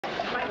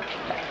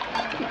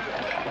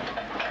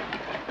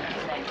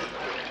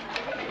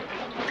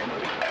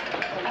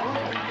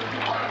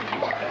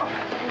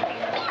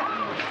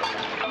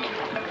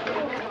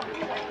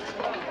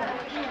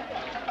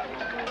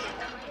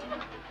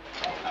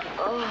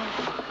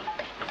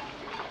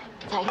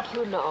Thank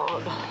you,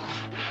 Lord.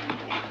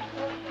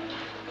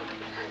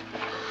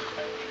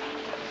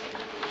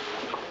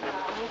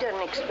 You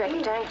didn't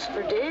expect thanks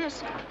for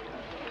this.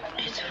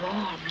 It's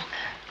warm.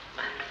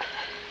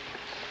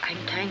 I'm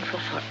thankful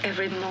for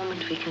every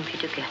moment we can be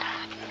together.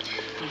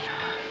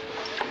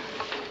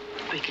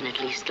 We can at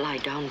least lie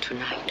down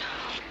tonight.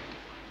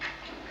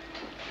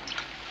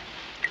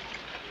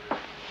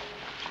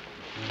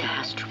 There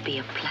has to be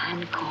a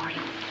plan, Corey.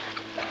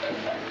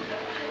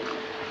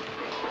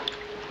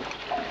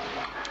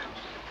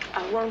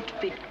 I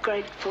won't be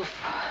grateful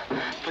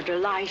for the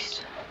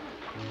lies.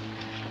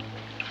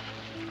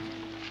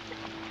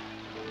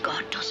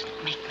 God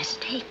doesn't make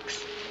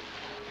mistakes.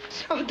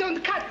 Oh,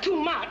 don't cut too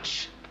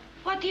much.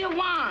 What do you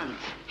want?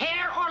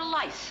 Hair or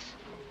lice?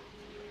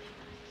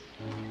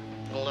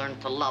 We'll learn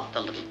to love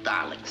the little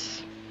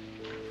darlings.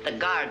 The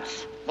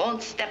guards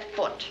won't step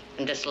foot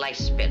in this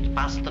lice pit.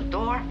 Past the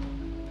door,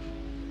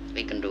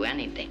 we can do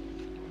anything.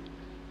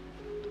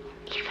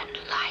 Even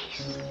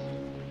lice.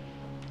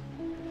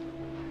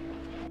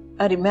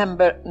 I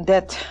remember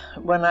that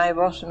when I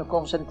was in a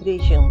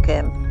concentration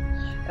camp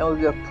and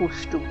we were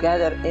pushed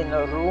together in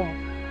a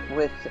room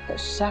with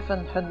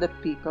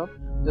 700 people.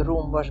 The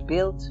room was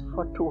built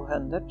for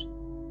 200.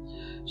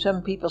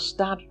 Some people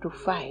started to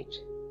fight.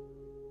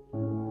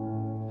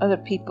 Other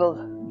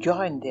people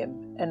joined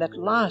them. And at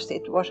last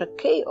it was a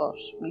chaos.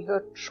 We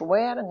heard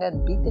swearing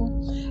and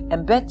beating.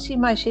 And Betsy,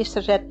 my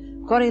sister, said,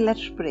 Corrie,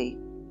 let's pray.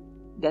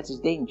 That is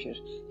dangerous.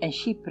 And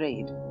she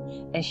prayed.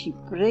 And she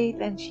prayed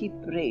and she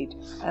prayed.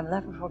 I'll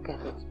never forget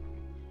it.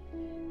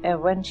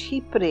 And when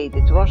she prayed,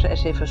 it was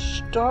as if a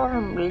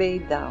storm lay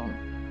down.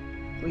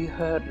 We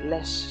heard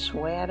less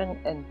swearing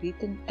and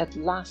beating. At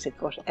last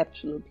it was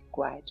absolutely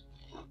quiet.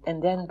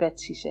 And then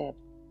Betsy said,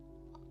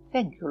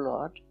 Thank you,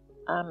 Lord.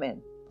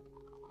 Amen.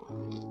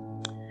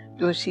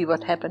 Do you see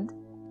what happened?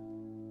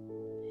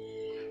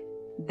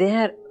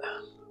 There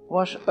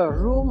was a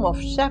room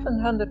of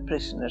 700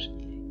 prisoners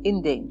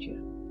in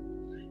danger.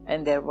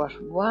 And there was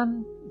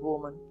one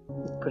woman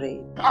who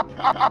prayed.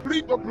 I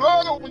plead the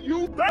blood over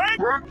you.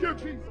 Thank you,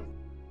 Jesus.